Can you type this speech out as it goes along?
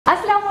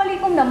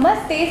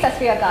नमस्ते, सत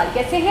श्री अकाल।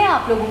 कैसे हैं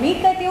आप लोग?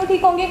 उम्मीद करती हूँ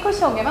ठीक होंगे,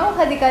 खुश होंगे। मैं हूँ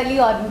खदीका अली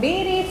और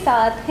मेरे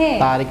साथ हैं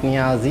तारिक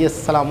नियाज़ी।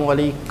 अस्सलाम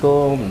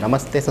वालेकुम,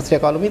 नमस्ते, सत श्री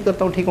अकाल। उम्मीद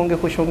करता हूँ ठीक होंगे,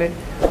 खुश होंगे।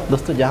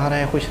 दोस्तों जहाँ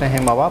रहें खुश रहें,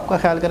 माँ बाप का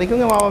ख्याल करें,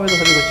 क्योंकि माँ बाप में तो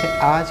सभी कुछ है।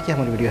 आज की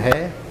हमारी वीडियो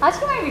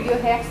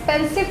है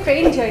expensive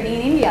train journey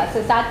in India.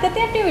 से स्टार्ट करते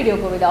हैं अपनी वीडियो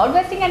को without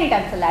wasting any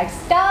time. So let's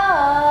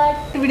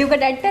start. Video का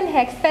टाइटल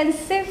है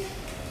expensive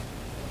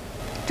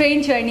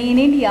train journey in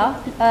India,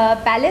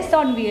 palace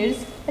on wheels.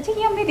 अच्छा,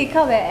 ये हमने देखा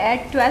हुआ है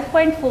एट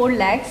 12.4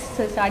 lakhs।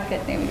 तो स्टार्ट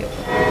करते हैं वीडियो को।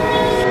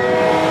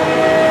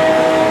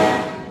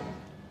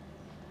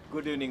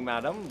 Good evening,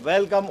 madam.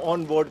 Welcome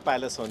on board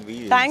Palace on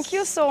Wheels. Thank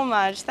you so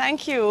much.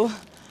 Thank you.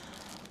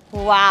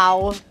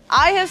 Wow.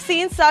 I have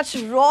seen such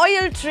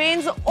royal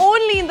trains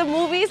only in the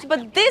movies,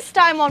 but this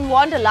time on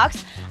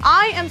WanderLuxe,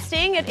 I am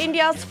staying at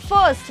India's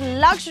first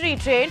luxury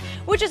train,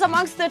 which is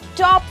amongst the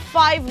top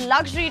 5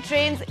 luxury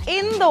trains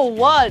in the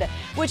world,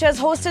 which has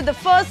hosted the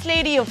First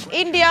Lady of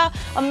India,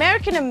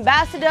 American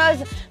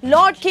ambassadors,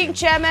 Lord King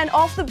Chairman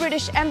of the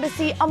British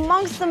Embassy,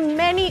 amongst the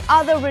many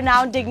other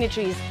renowned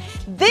dignitaries.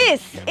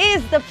 This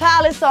is the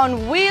Palace on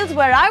Wheels,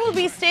 where I will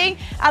be staying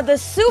at the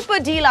super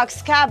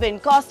deluxe cabin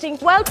costing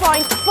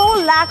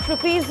 12.4 lakh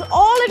rupees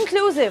all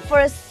inclusive for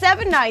a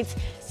 7 nights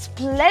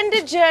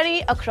splendid journey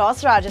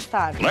across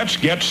Rajasthan. Let's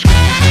get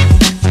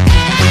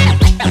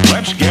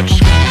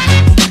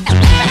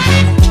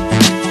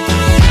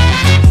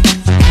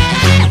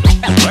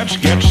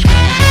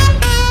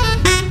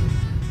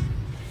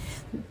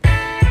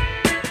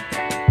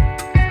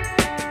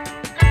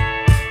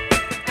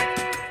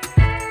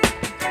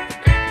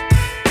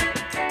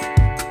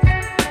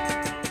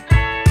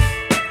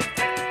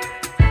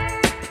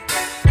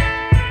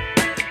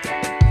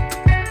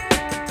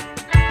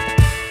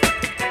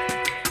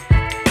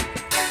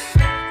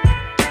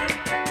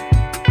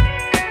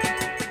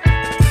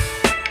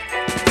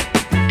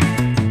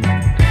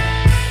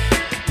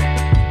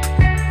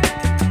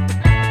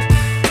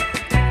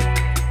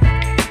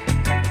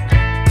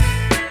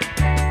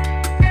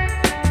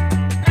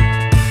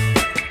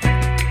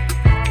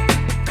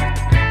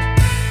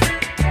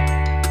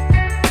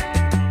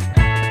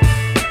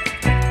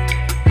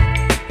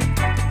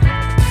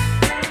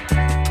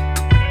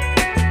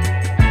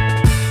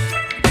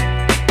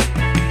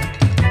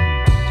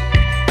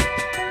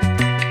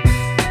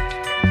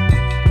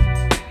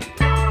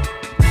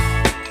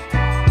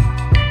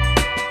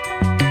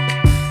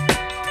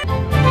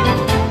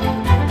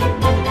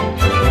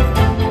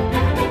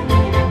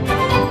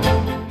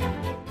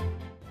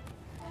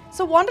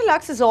So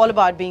WanderLuxe is all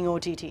about being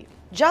OTT,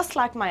 just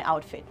like my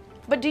outfit.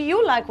 But do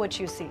you like what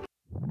you see?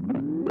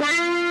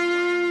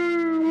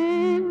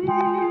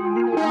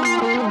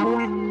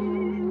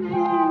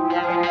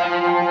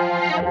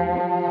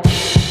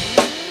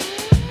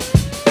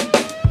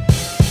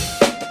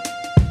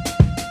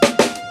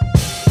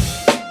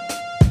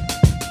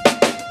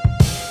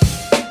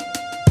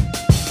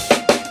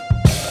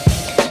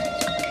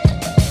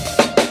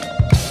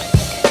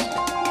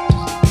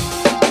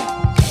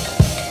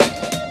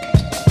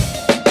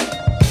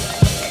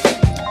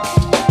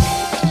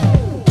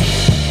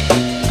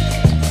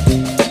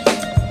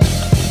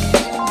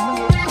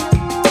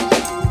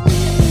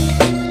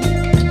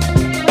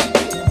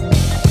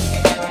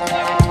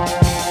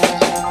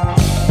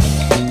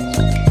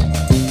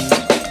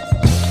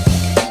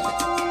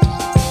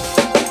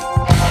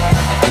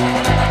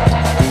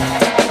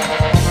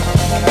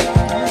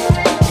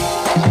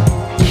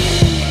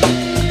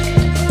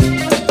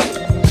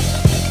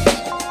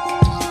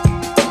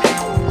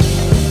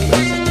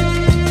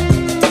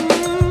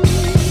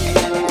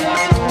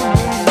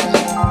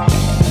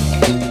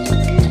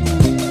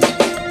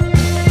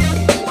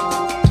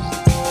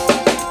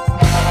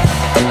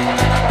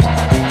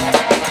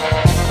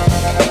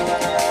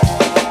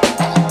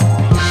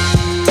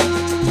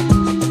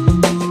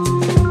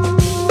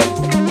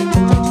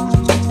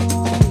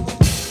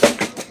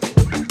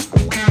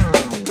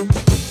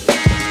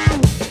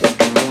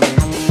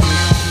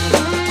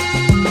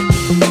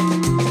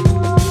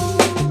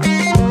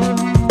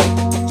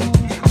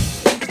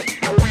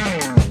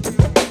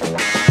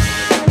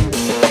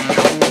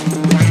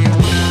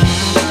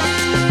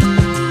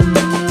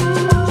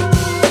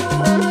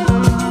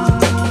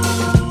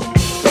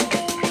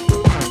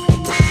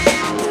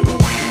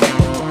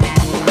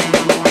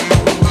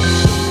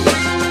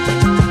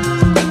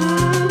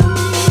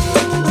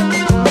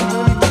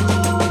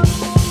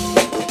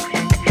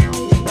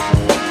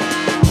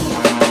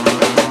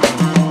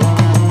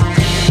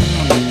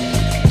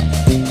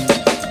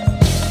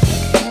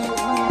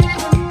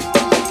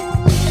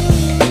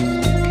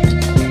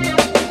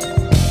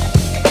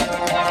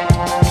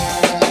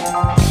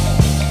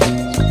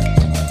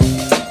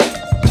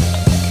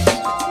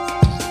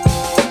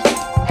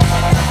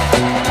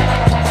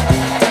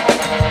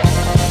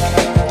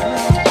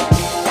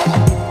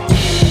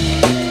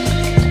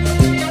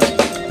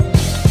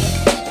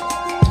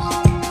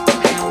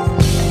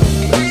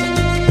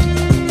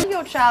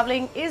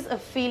 Traveling is a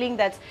feeling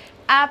that's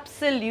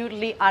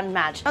absolutely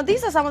unmatched. Now,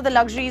 these are some of the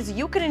luxuries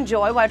you can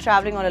enjoy while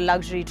traveling on a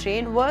luxury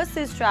train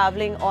versus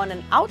traveling on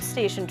an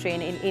outstation train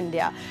in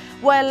India.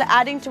 Well,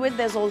 adding to it,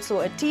 there's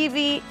also a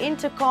TV,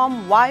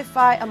 intercom,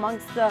 Wi-Fi,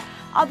 amongst the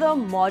other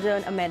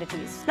modern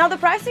amenities. Now, the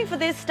pricing for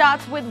this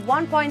starts with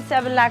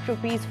 1.7 lakh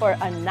rupees for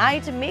a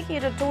night, making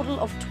it a total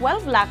of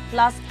 12 lakh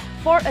plus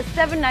for a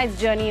 7 nights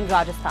journey in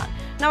Rajasthan.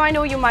 Now, I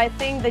know you might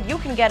think that you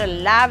can get a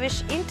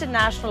lavish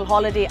international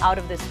holiday out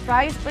of this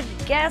price, but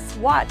guess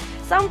what?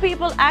 Some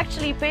people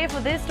actually pay for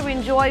this to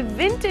enjoy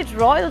vintage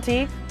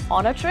royalty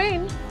on a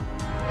train.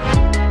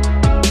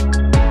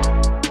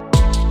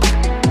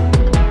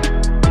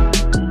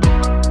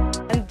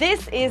 And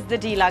this is the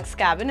deluxe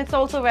cabin. It's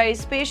also very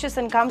spacious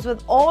and comes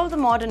with all the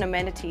modern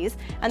amenities.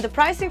 And the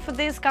pricing for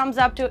this comes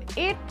up to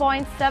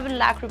 8.7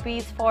 lakh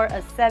rupees for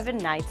a 7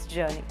 nights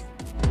journey.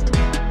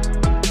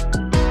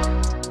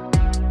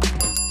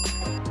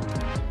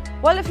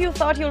 Well, if you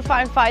thought you'll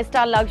find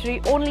 5-star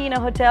luxury only in a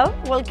hotel,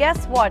 well,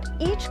 guess what?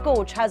 Each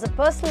coach has a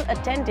personal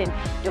attendant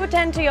to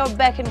attend to your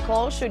beck and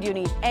call should you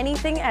need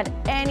anything at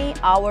any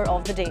hour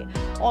of the day.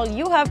 All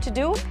you have to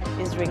do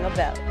is ring a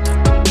bell.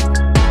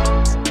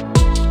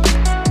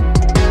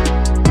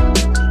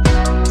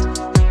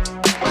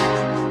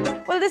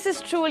 Well, this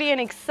is truly an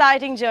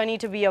exciting journey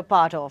to be a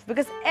part of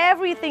because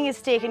everything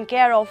is taken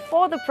care of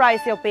for the price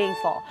you're paying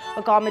for.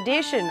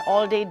 Accommodation,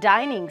 all-day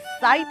dining,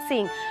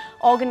 sightseeing,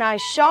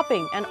 organized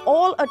shopping, and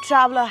all a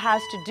traveler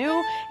has to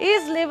do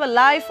is live a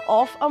life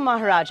of a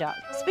Maharaja.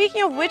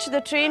 Speaking of which, the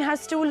train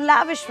has 2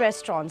 lavish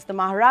restaurants, the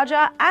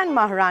Maharaja and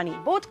Maharani.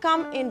 Both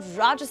come in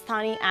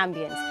Rajasthani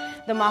ambience.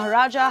 The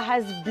Maharaja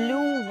has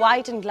blue,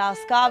 white and glass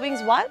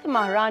carvings, while the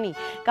Maharani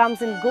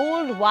comes in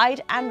gold,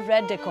 white and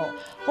red decor.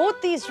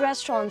 Both these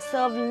restaurants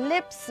serve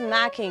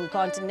lip-smacking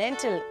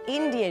continental,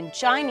 Indian,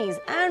 Chinese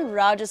and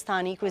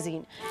Rajasthani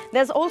cuisine.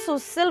 There's also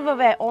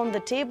silverware on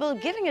the table,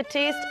 giving a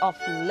taste of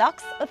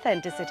luxe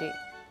authenticity.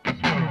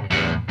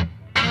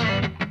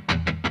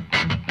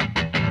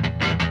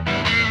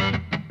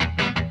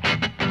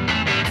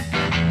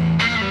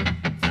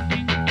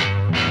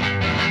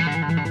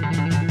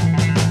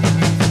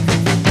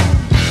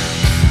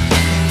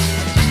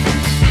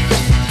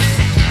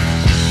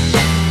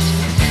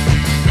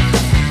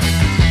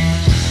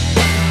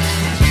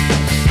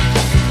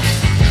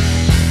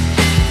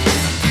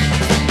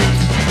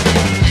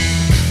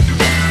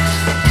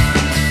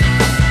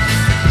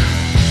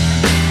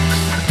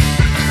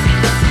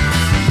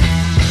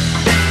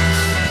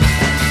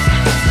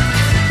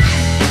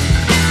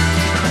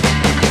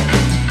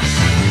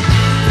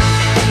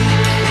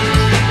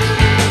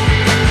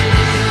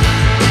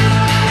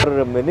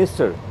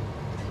 Minister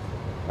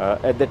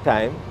at the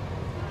time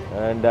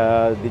and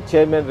the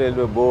chairman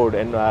railway board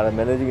and our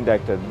managing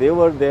director, they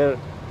were there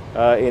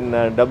in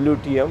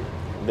WTM,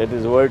 that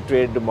is World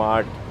Trade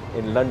Mart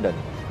in London.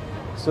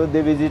 So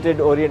they visited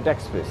Orient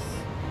Express.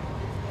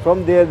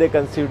 From there they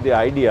conceived the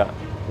idea,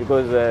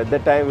 because at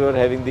that time we were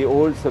having the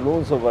old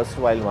saloons of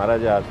erstwhile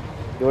Maharajas.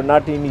 They were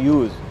not in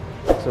use.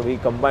 So we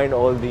combined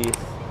all these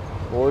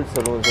old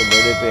saloons of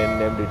military and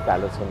named it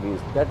Palace on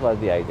Wheels. That was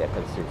the idea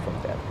conceived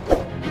from there.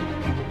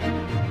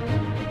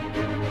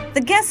 The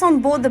guests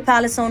on board the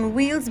Palace on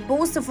Wheels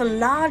boast of a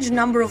large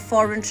number of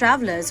foreign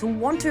travelers who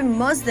want to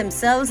immerse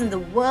themselves in the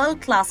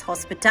world-class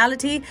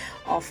hospitality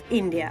of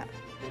India.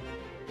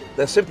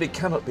 There simply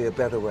cannot be a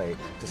better way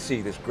to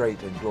see this great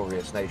and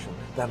glorious nation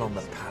than on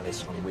the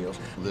Palace on Wheels.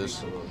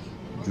 This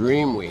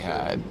dream we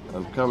had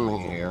of coming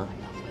here,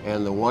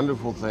 and the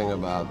wonderful thing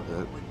about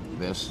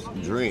this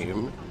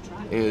dream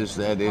is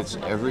that it's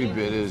every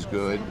bit as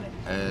good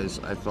as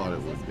I thought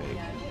it would be.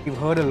 We've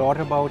heard a lot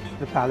about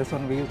the Palace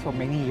on Wheels for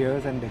many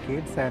years and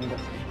decades, and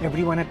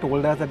everyone had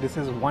told us that this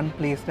is one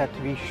place that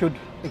we should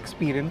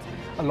experience.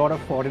 A lot of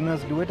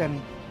foreigners do it,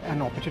 and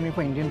an opportunity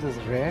for Indians is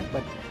rare,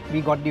 but we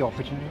got the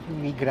opportunity,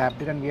 we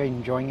grabbed it, and we are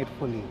enjoying it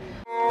fully.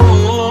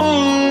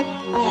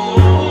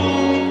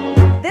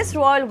 This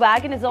royal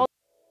wagon is also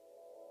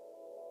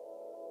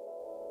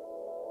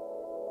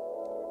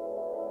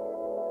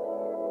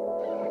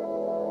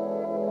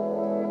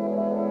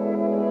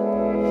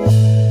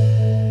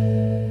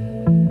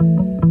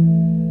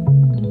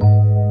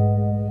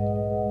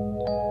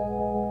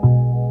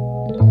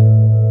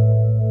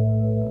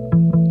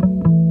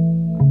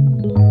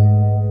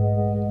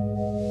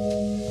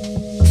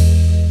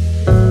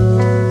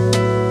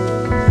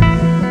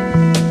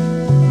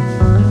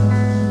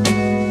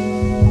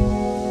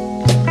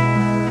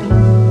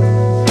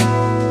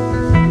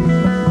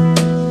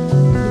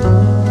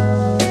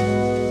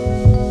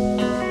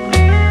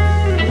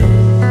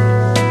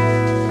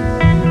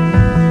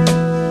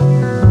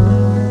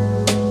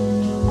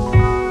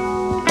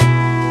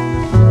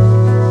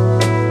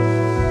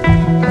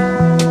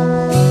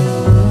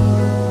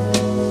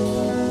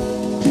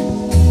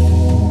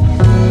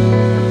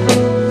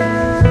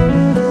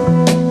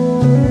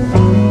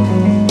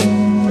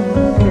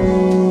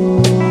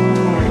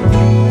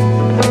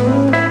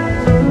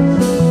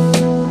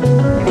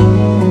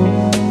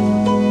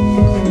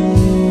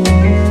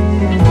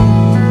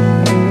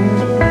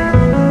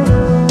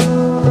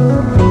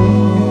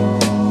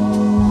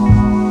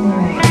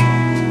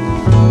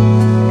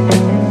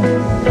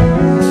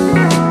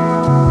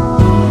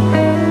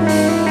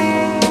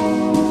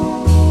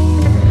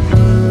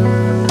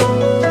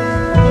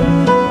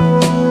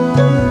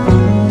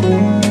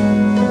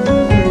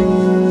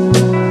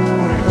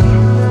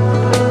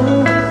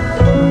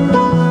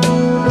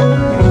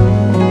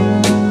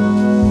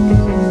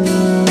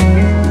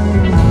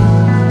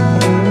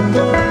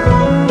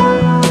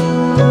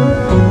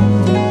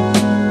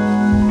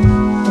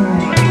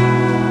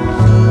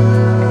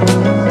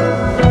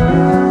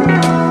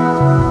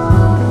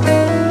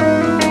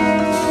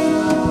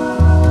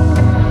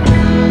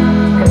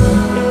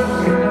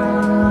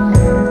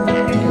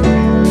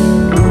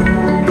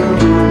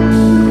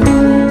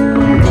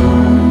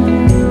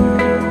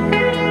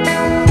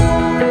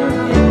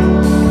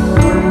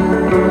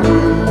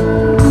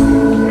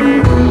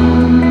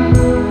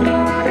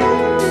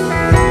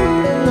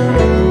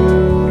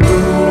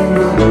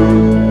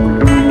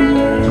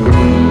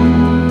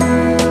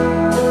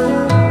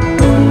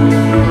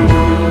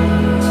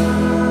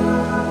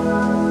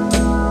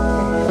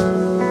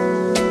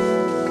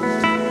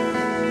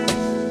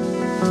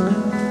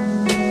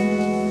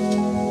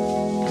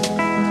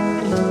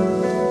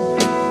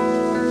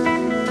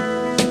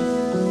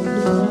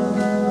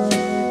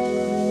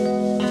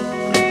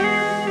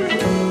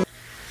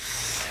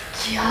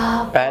क्या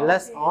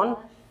palace on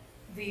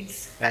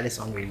wheels. Palace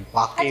on wheel,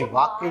 वाकई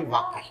वाकई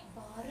वाकई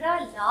 12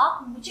 लाख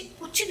मुझे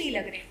कुछ नहीं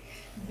लग रहे।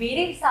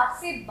 मेरे हिसाब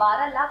से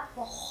 12 लाख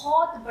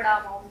बहुत बड़ा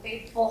अमाउंट है,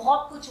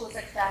 बहुत कुछ हो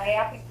सकता है।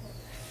 आप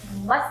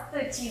मस्त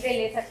चीज़ें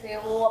ले सकते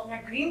हो, अपना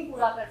ड्रीम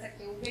पूरा कर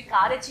सकते हो। फिर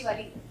कार अच्छी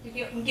वाली,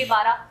 क्योंकि उनके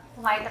 12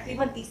 तुम्हारे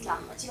तकरीबन 30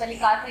 लाख, अच्छी वाली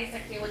कार खरीद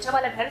सकते हो, अच्छा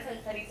वाला घर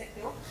खरीद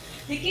सकते हो।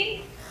 लेकिन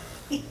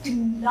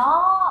इतना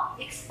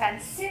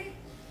एक्सपेंसिव,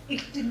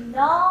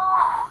 इतना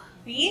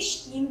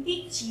बेशकीमती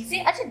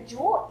चीज़ें, अच्छा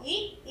जो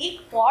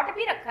एक पॉट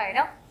भी रखा है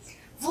ना,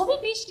 वो भी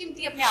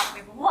बेशकीमती अपने आप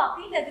में। वो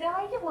वाकई लग रहा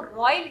है कि वो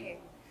रॉयल है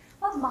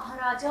और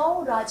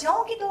महाराजाओं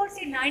राजाओं के दौर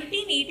से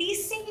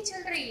 1980s से ही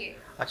चल रही है।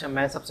 अच्छा,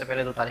 मैं सबसे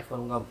पहले तो तारीफ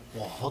करूंगा,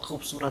 बहुत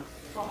खूबसूरत,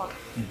 बहुत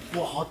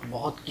बहुत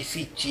बहुत,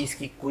 किसी चीज़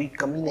की कोई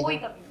कमी नहीं। कोई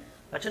कमी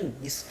नहीं। अच्छा,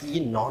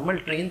 ये नॉर्मल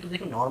ट्रेन तो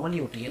देखो नॉर्मल ही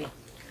होती है ना,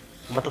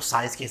 मतलब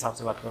साइज़ के हिसाब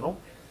से बात कर रहा हूँ,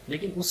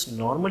 लेकिन उस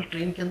नॉर्मल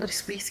ट्रेन के अंदर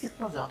स्पेस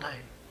कितना ज़्यादा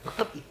है।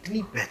 मतलब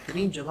इतनी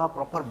बेहतरीन जगह,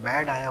 प्रॉपर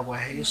बेड आया हुआ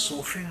है, ये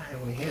सोफे आए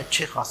हुए हैं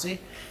अच्छे खासे,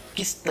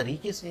 किस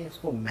तरीके से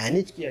इसको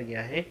मैनेज किया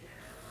गया है।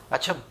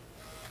 अच्छा,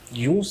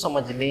 यूँ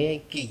समझ लें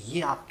कि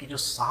ये आपके जो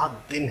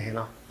 7 दिन है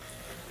ना,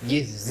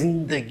 ये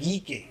ज़िंदगी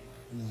के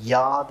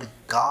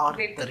यादगार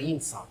तरीन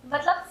 7,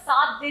 मतलब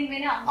 7 दिन में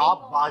ना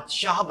आप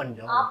बादशाह बन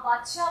जाओगे। आप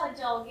बादशाह बन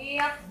जाओगे,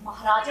 आप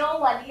महाराजाओं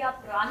वाली,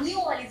 आप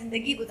रानियों वाली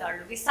जिंदगी गुजार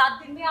लोगे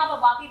 7 दिन में। आप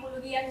वाकई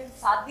बोलोगे यार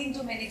 7 दिन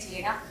जो मैंने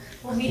जिए ना,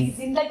 वो मेरी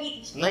जिंदगी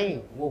थी। नहीं,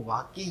 वो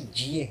वाकई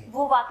जिए हैं,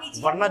 वो वाकई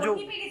जिए, वरना जो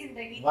मेरी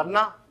जिंदगी,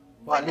 वरना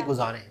वाली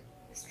गुजारे हैं।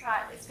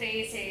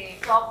 स्ट्रेस है,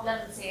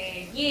 प्रॉब्लम्स है,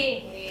 ये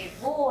है,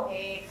 वो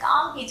है,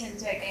 काम की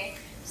झंझट है।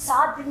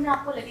 7 दिन में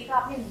आपको लगेगा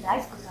आपने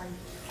लाइफ गुजारी,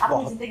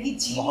 आपने जिंदगी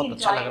जी, बहुत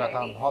अच्छा लग रहा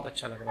था, बहुत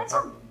अच्छा लग रहा था।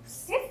 अच्छा,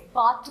 सिर्फ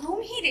बाथरूम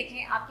ही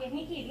देखें, आप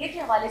कहें कि एरिया के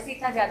हवाले से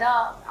इतना ज्यादा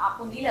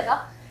आपको नहीं लगा,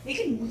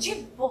 लेकिन मुझे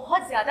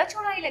बहुत ज्यादा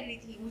चौड़ाई लग रही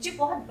थी, मुझे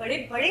बहुत बड़े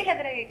बड़े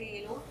लग रहे थे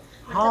ये लोग।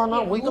 हाँ ना,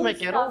 वही तो मैं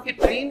कह रहा हूँ कि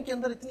ट्रेन के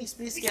अंदर इतनी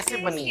स्पेस कैसे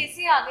बनी,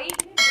 कैसे आ गई।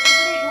 इतने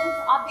बड़े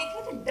रूम्स आप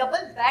देखें तो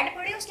डबल बेड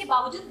पड़े, उसके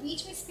बावजूद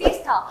बीच में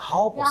स्पेस था,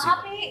 यहाँ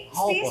पे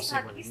स्पेस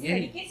था। किस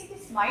तरीके से,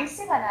 किस माइंड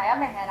से बनाया,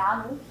 मैं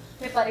हैरान हूँ,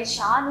 मैं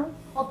परेशान हूँ।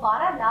 और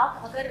 12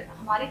 लाख अगर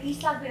हमारे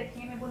 30 लाख भी रखे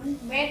हैं, मैं बोलूँ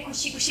मैं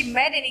खुशी खुशी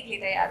मैं देने के लिए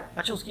तैयार हूँ।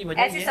 अच्छा, उसकी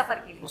वजह ऐसे सफर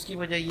के लिए, उसकी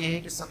वजह ये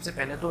है कि सबसे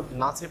पहले तो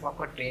ना सिर्फ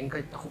आपका ट्रेन का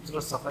इतना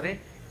खूबसूरत सफ़र है,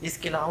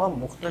 इसके अलावा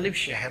मुख्तलिफ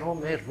शहरों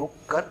में रुक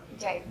कर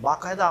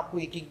बाकायदा आपको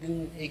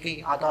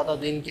एक आधा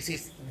दिन किसी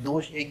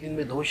एक दिन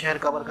में 2 शहर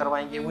कवर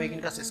करवाएंगे। वो एक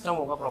इनका सिस्टम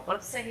होगा प्रॉपर,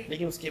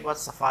 लेकिन उसके बाद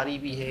सफारी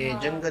भी है,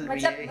 जंगल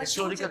भी है,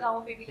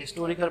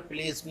 हिस्टोरिकल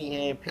प्लेस भी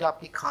है, फिर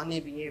आपके खाने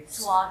भी हैं,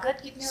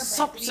 स्वागत कितने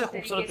सबसे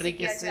खूबसूरत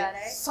तरीके से,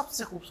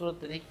 सबसे खूबसूरत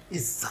तरीके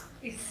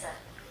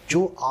इज्जत,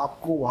 जो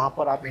आपको वहाँ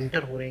पर आप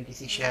इंटर हो रहे हैं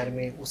किसी शहर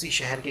में, उसी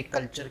शहर के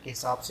कल्चर के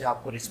हिसाब से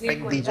आपको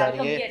रिस्पेक्ट दी जा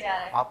रही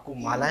है, आपको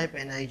मालाएं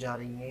पहनाई जा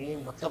रही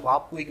हैं। मतलब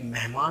आपको एक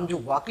मेहमान जो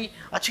वाकई,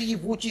 अच्छा ये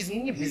वो चीज़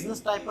नहीं है,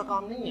 बिजनेस टाइप का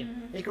काम नहीं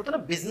है। एक होता है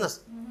ना बिजनेस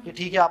कि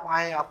ठीक है आप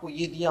आए, आपको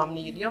ये दिया,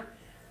 हमने ये दिया।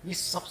 ये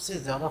सबसे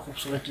ज़्यादा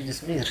खूबसूरत चीज़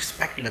इसमें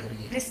रिस्पेक्ट लग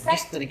रही है,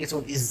 जिस तरीके से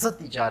इज्जत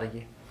दी जा रही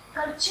है,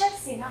 कल्चर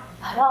से ना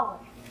भरा हुआ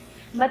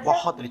है। मतलब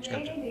बहुत रिच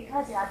कल्चर। मैंने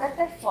देखा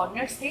ज़्यादातर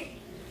फॉरेनर्स थे,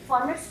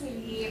 फॉरेनर्स के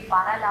लिए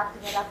 12 लाख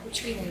 13 लाख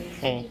कुछ भी नहीं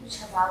है,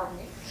 कुछ हज़ार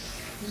होंगे,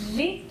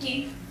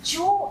 लेकिन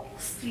जो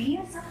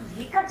एक्सपीरियंस आप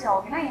लेकर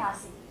जाओगे ना यहाँ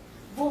से,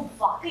 वो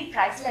वाकई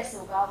प्राइसलेस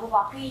होगा। वो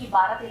वाकई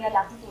 12-13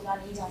 लाख की तोला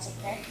नहीं जा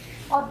सकता है।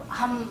 और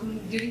हम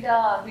ड्यूरिंग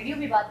द वीडियो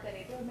भी बात कर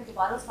रहे थे, और मैं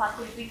दोबारा उस बात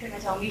को रिपीट करना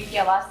चाहूँगी कि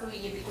आवाज़ तो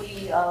ये बिल्कुल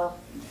ही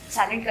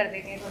साइलेंट कर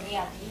देते हैं तो नहीं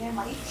आती है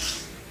हमारी।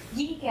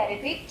 यही कह रहे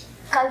थे,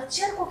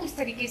 कल्चर को किस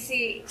तरीके से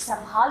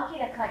संभाल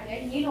के रखा गया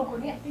है। ये लोगों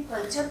ने अपने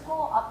कल्चर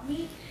को,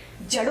 अपनी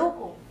जड़ों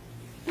को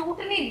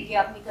टूटने नहीं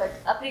दिया,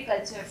 अपने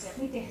कल्चर से,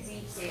 अपनी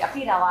तहजीब से,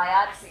 अपनी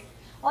रवायात से।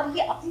 और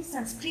ये अपनी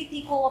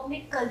संस्कृति को, अपने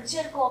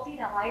कल्चर को, अपनी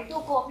रवायतों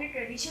को, अपने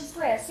ट्रेडिशंस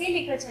को ऐसे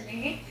लेकर चले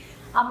हैं।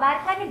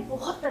 अमेरिका ने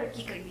बहुत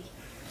तरक्की कर ली,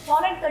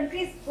 फॉरेन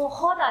कंट्रीज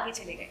बहुत आगे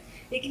चले गए,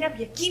 लेकिन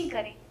अब यकीन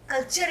करें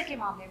कल्चर के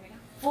मामले में ना,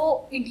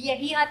 वो इंडिया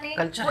ही आते हैं।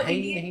 कल्चर है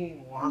ही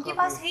नहीं, उनके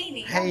पास है ही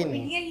नहीं, वो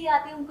इंडिया ही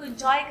आते हैं। उनको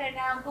एंजॉय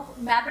करना है, उनको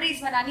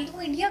मेमोरीज बनानी, तो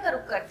वो इंडिया का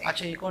रुख करते हैं।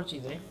 अच्छा, एक और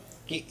चीज़ है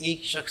कि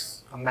एक शख्स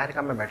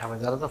अमेरिका में बैठा हुआ है,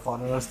 ज़्यादातर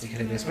फॉरेनर्स दिख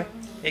रहे थे इसमें,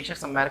 एक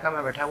शख्स अमेरिका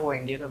में बैठा है, वो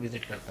इंडिया का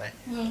विजिट करता है,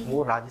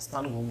 वो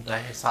राजस्थान घूमता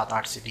है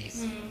 7-8 सिटीज़,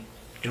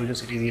 जो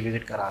सिटीज़ ये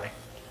विजिट करा रहे हैं।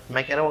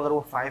 मैं कह रहा हूँ अगर वो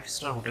 5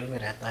 स्टार होटल में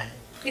रहता है,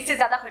 इससे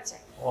ज़्यादा खर्चा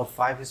है, और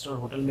 5 स्टार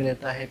होटल में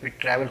रहता है, फिर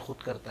ट्रैवल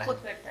खुद करता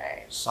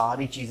है,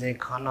 सारी चीज़ें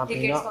खाना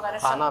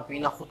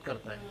पीना खुद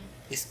करता है,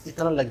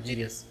 इतना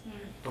लग्जरियस,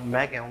 तो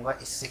मैं कहूँगा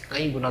इससे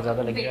कई गुना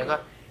ज़्यादा लग जाएगा।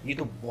 ये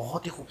तो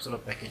बहुत ही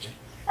खूबसूरत पैकेज है।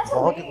 अच्छा,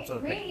 बहुत ही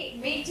खूबसूरत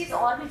पैकेज। मैं एक चीज़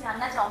और भी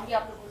जानना चाहूँगी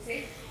आप लोगों से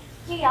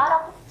कि यार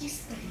आप किस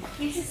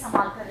तरीके से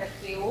संभाल कर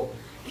रखते हो,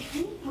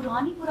 इतनी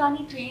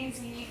पुरानी ट्रेन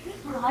हैं, इतनी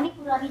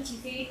पुरानी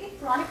चीज़ें, इतनी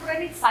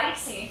पुरानी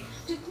साइट्स हैं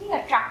जो इतनी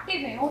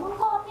अट्रैक्टिव हैं और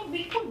उनको आपने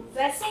बिल्कुल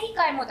वैसे ही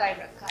कायम दायम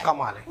रखा है।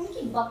 कमाल है।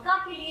 उनकी बका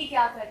के लिए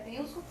क्या करते हैं,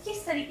 उसको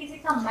किस तरीके से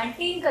इतना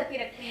मेंटेन करके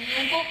रखते हैं,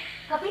 उनको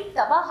कभी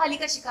तबाहली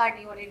का शिकार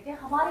नहीं होने देते।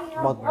 हमारे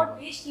यहाँ बहुत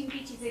बेशकीमती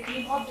चीज़ें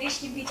थी, बहुत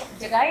बेशकीमती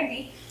जगहें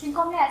थी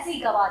जिनको हमने ऐसे ही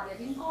गवा दिया,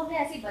 जिनको हमने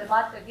ऐसे ही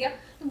बर्बाद कर दिया।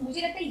 तो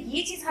मुझे लगता है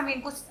ये चीज़ हमें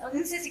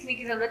इनसे सीखने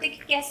की ज़रूरत है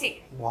कि कैसे।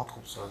 बहुत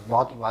खूबसूरत,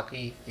 बहुत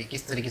वाकई ये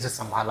किस तरीके से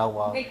संभाला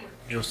हुआ,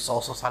 जो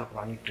 100 साल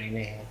पुरानी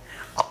ट्रेनें हैं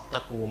अब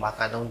तक वो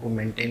बाकायदा उनको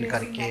मेंटेन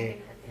करके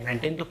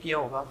मेंटेन तो किया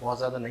होगा। बहुत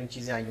ज़्यादा नई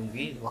चीज़ें आई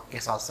होंगी वक्त के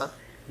साथ साथ,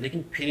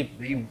 लेकिन फिर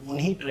भी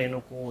उन्हीं ट्रेनों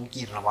को,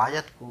 उनकी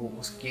रवायत को,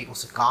 उसके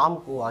उस काम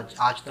को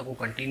आज तक वो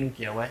कंटिन्यू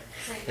किया हुआ है।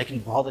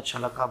 लेकिन बहुत अच्छा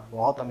लगा,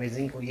 बहुत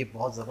अमेजिंग, और ये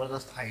बहुत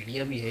ज़बरदस्त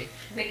आइडिया भी है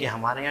कि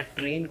हमारे यहाँ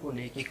ट्रेन को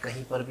लेके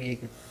कहीं पर भी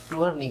एक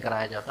टूर नहीं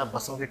कराया जाता।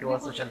 बसों के टूर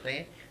तो चलते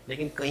हैं,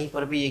 लेकिन कहीं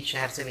पर भी एक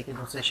शहर से लेकर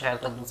दूसरे शहर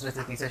तक, दूसरे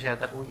से तीसरे शहर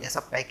तक कोई ऐसा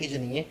पैकेज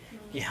नहीं है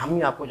कि हम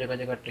ही आपको जगह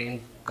जगह ट्रेन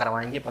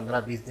करवाएंगे।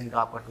 15-20 दिन का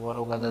आपका टूर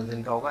होगा, 10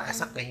 दिन का होगा,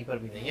 ऐसा कहीं पर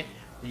भी नहीं है।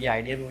 तो ये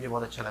आइडिया भी मुझे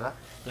बहुत अच्छा लगा।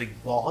 तो एक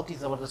बहुत ही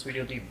ज़बरदस्त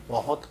वीडियो थी,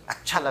 बहुत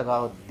अच्छा लगा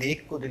और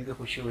देख को दिल की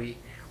खुशी हुई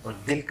और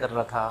दिल कर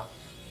रहा था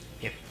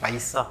कि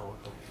पैसा हो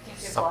तो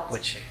सब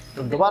कुछ है।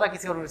 तो दोबारा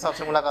किसी और हिसाब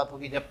से मुलाकात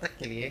होगी, जब तक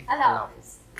के लिए अल्लाह हाफ़िज़।